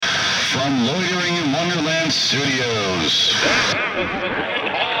From Loitering in Wonderland Studios.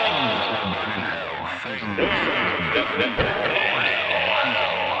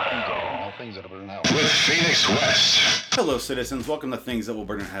 With Phoenix West. Hello citizens, welcome to Things That Will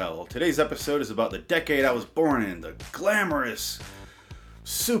Burn in Hell. Today's episode is about the decade I was born in, the glamorous,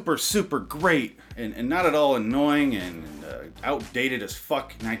 super great, and not at all annoying and outdated as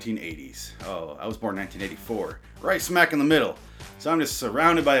fuck 1980s. Oh, I was born in 1984, right smack in the middle. So I'm just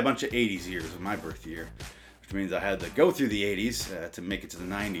surrounded by a bunch of 80s years of my birth year, which means I had to go through the 80s to make it to the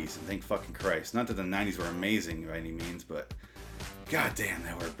 90s, and thank fucking Christ. Not that the 90s were amazing by any means, but goddamn,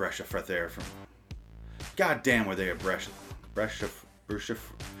 they were a breath of air from... Goddamn, were they a breath of fresh shower to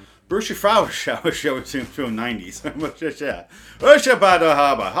 90s.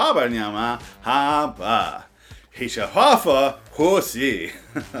 Haba nyama haba. Hisha hafa hosi.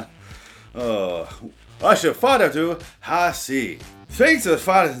 Oh, Asha father to hasi. Thanks to the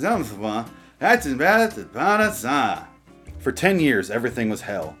father's number. That's in bad to Banasa. For 10 years, everything was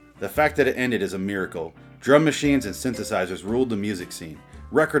hell. The fact that it ended is a miracle. Drum machines and synthesizers ruled the music scene.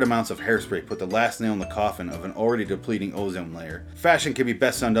 Record amounts of hairspray put the last nail in the coffin of an already depleting ozone layer. Fashion can be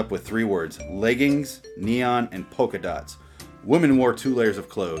best summed up with 3 words: leggings, neon, and polka dots. Women wore 2 layers of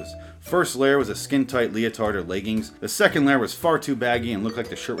clothes. First layer was a skin-tight leotard or leggings. The second layer was far too baggy and looked like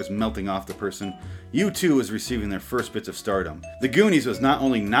the shirt was melting off the person. U2 was receiving their first bits of stardom. The Goonies was not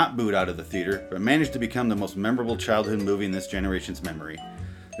only not booed out of the theater, but managed to become the most memorable childhood movie in this generation's memory.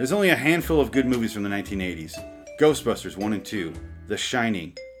 There's only a handful of good movies from the 1980s. Ghostbusters 1 and 2, The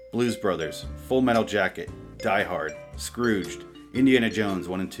Shining, Blues Brothers, Full Metal Jacket, Die Hard, Scrooged, Indiana Jones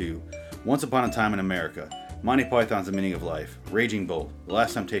 1 and 2, Once Upon a Time in America, Monty Python's The Meaning of Life, Raging Bull, The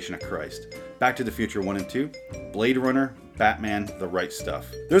Last Temptation of Christ, Back to the Future 1 and 2, Blade Runner, Batman, The Right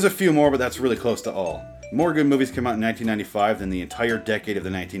Stuff. There's a few more, but that's really close to all. More good movies came out in 1995 than the entire decade of the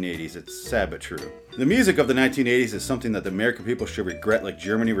 1980s. It's sad but true. The music of the 1980s is something that the American people should regret like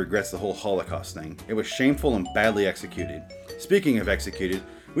Germany regrets the whole Holocaust thing. It was shameful and badly executed. Speaking of executed,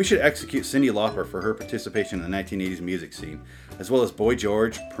 we should execute Cyndi Lauper for her participation in the 1980s music scene, as well as Boy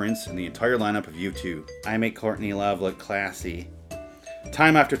George, Prince, and the entire lineup of U2. I make Courtney Love look classy.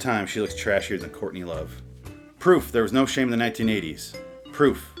 Time after time, she looks trashier than Courtney Love. Proof there was no shame in the 1980s.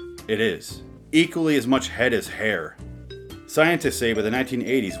 Proof it is. Equally as much head as hair. Scientists say by the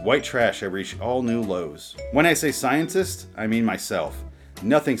 1980s, white trash had reached all new lows. When I say scientist, I mean myself.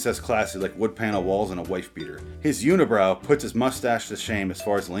 Nothing says classy like wood panel walls and a wife beater. His unibrow puts his mustache to shame as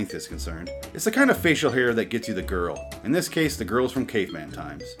far as length is concerned. It's the kind of facial hair that gets you the girl. In this case, the girl's from caveman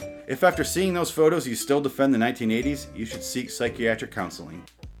times. If after seeing those photos you still defend the 1980s, you should seek psychiatric counseling.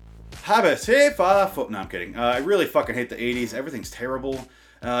 No, I'm kidding. I really fucking hate the 80s. Everything's terrible.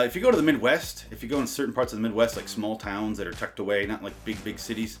 If you go to the Midwest, if you go in certain parts of the Midwest, like small towns that are tucked away, not like big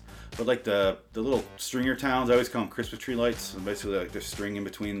cities, but like the little stringer towns, I always call them Christmas tree lights, and basically like they're string in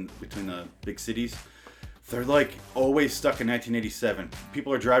between the big cities. They're like always stuck in 1987.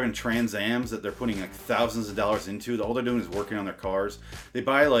 People are driving Trans Ams that they're putting like thousands of dollars into. All they're doing is working on their cars. They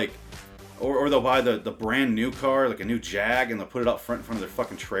buy like, or they'll buy the brand new car, like a new Jag, and they'll put it out front in front of their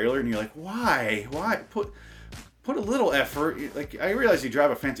fucking trailer, and you're like, why? Put a little effort. Like, I realize you drive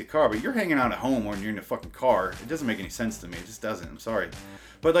a fancy car, but you're hanging out at home when you're in a fucking car. It doesn't make any sense to me. It just doesn't. I'm sorry.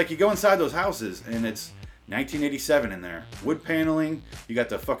 But, like, you go inside those houses, and it's 1987 in there. Wood paneling. You got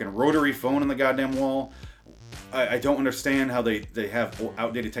the fucking rotary phone on the goddamn wall. I don't understand how they have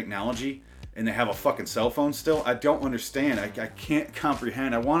outdated technology, and they have a fucking cell phone still. I don't understand. I can't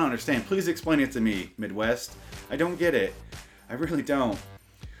comprehend. I want to understand. Please explain it to me, Midwest. I don't get it. I really don't.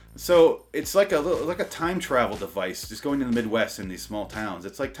 So it's like a time travel device, just going to the Midwest in these small towns.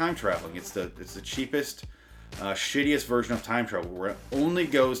 It's like time traveling. It's the cheapest, shittiest version of time travel, where it only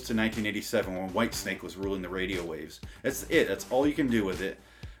goes to 1987 when Whitesnake was ruling the radio waves. That's it. That's all you can do with it.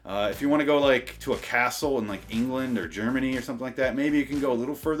 If you want to go like to a castle in like England or Germany or something like that, maybe you can go a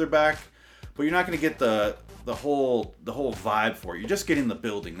little further back, but you're not going to get the whole vibe for it. You're just getting the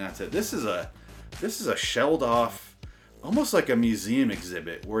building. That's it. This is a shelled off, almost like a museum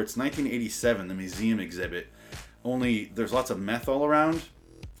exhibit, where it's 1987, the museum exhibit, only there's lots of meth all around.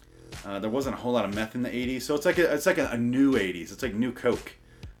 There wasn't a whole lot of meth in the 80s, so it's like a new 80s. It's like new Coke.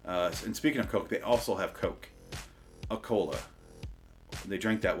 And speaking of Coke, they also have Coke. A cola. They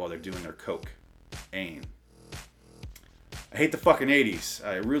drink that while they're doing their Coke. Aim. I hate the fucking 80s.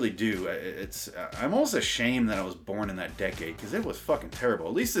 I really do. I'm almost ashamed that I was born in that decade, because it was fucking terrible.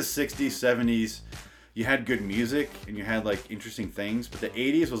 At least the 60s, 70s, you had good music and you had like interesting things, but the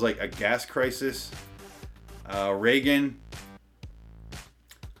 80s was like a gas crisis, Reagan,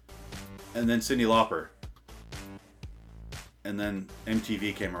 and then Cyndi Lauper. and then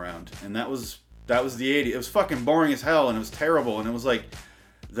MTV came around, and that was the 80s. It was fucking boring as hell, and it was terrible, and it was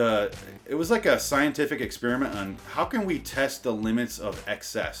like a scientific experiment on how can we test the limits of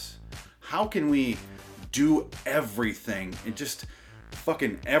excess. How can we do everything and just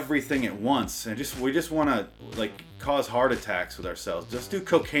fucking everything at once, and we just want to like cause heart attacks with ourselves. Just do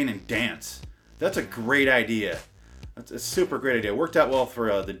cocaine and dance. That's a great idea. That's a super great idea. It worked out well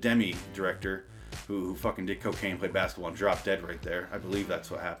for the Demi director, who fucking did cocaine, played basketball, and dropped dead right there. I believe that's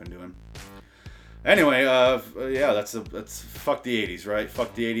what happened to him. Anyway, yeah, that's fuck the 80s, right?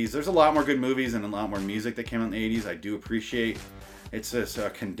 Fuck the 80s. There's a lot more good movies and a lot more music that came out in the 80s. I do appreciate. It's this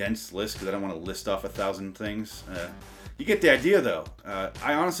condensed list because I don't want to list off 1,000 things. You get the idea, though.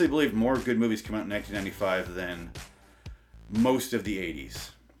 I honestly believe more good movies come out in 1995 than most of the 80s.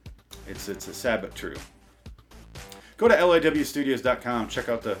 It's a sad but true. Go to liwstudios.com. Check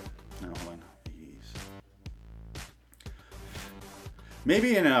out the... No, hold on.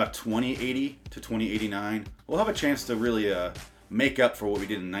 Maybe in 2080 to 2089, we'll have a chance to really make up for what we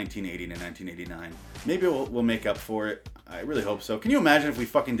did in 1980 to 1989. Maybe we'll make up for it. I really hope so. Can you imagine if we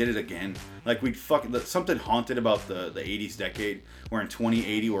fucking did it again? Like we'd fucking... Something haunted about the 80s decade, where in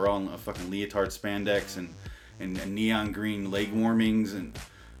 2080 we're all in a fucking leotard spandex and neon green leg warmings and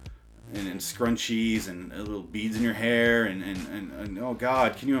scrunchies and little beads in your hair and oh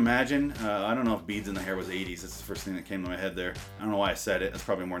god, can you imagine? I don't know if beads in the hair was 80s. That's the first thing that came to my head there. I don't know why I said it. That's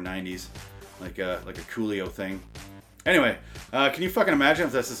probably more 90s, like a Coolio thing. Anyway, can you fucking imagine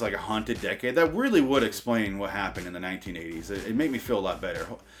if this is like a haunted decade? That really would explain what happened in the 1980s. It made me feel a lot better.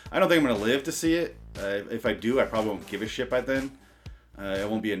 I don't think I'm gonna live to see it. If I do, I probably won't give a shit by then. I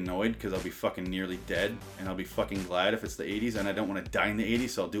won't be annoyed because I'll be fucking nearly dead, and I'll be fucking glad if it's the 80s, and I don't want to die in the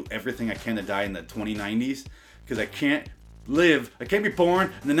 80s, so I'll do everything I can to die in the 2090s, because I can't be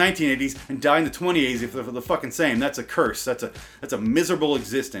born in the 1980s and die in the 2080s if they're the fucking same. That's a curse. That's a miserable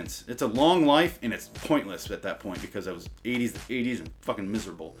existence. It's a long life, and it's pointless at that point, because I was 80s and fucking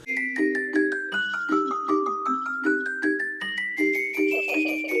miserable.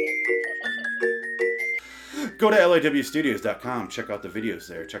 Go to liwstudios.com, check out the videos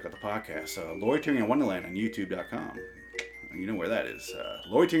there, check out the podcast. Loitering in Wonderland on youtube.com. You know where that is.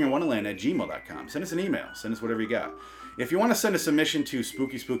 loiteringinwonderland@gmail.com. Send us an email. Send us whatever you got. If you want to send a submission to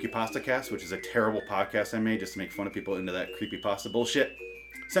Spooky Spooky Pasta Cast, which is a terrible podcast I made just to make fun of people into that creepy pasta bullshit,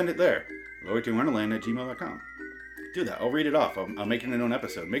 send it there. loiteringinwonderland@gmail.com. Do that. I'll read it off. I'll make it into an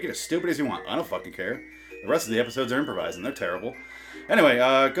episode. Make it as stupid as you want. I don't fucking care. The rest of the episodes are improvised, and they're terrible. Anyway,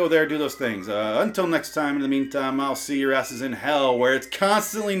 go there, do those things. Until next time, in the meantime, I'll see your asses in hell, where it's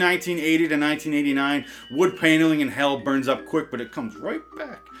constantly 1980 to 1989. Wood paneling in hell burns up quick, but it comes right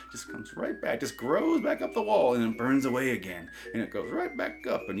back. Just comes right back. Just grows back up the wall, and it burns away again. And it goes right back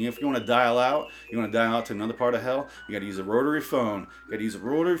up. And if you want to dial out, to another part of hell, you got to use a rotary phone. You got to use a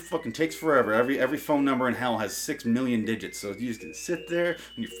rotary. Fucking takes forever. Every phone number in hell has 6 million digits. So you just sit there,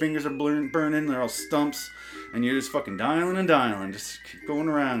 and your fingers are burning. They're all stumps. And you're just fucking dialing and dialing. Just keep going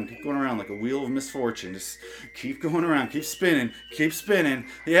around like a wheel of misfortune. Just keep going around. Keep spinning.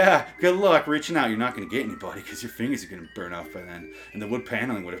 Yeah, good luck reaching out. You're not going to get anybody because your fingers are going to burn off by then. And the wood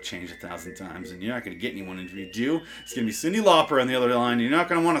paneling would have changed 1,000 times. And you're not going to get anyone. And if you do, it's going to be Cyndi Lauper on the other line. You're not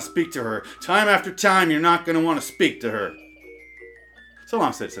going to want to speak to her. Time after time, you're not going to want to speak to her. So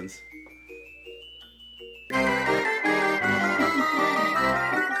long, citizens.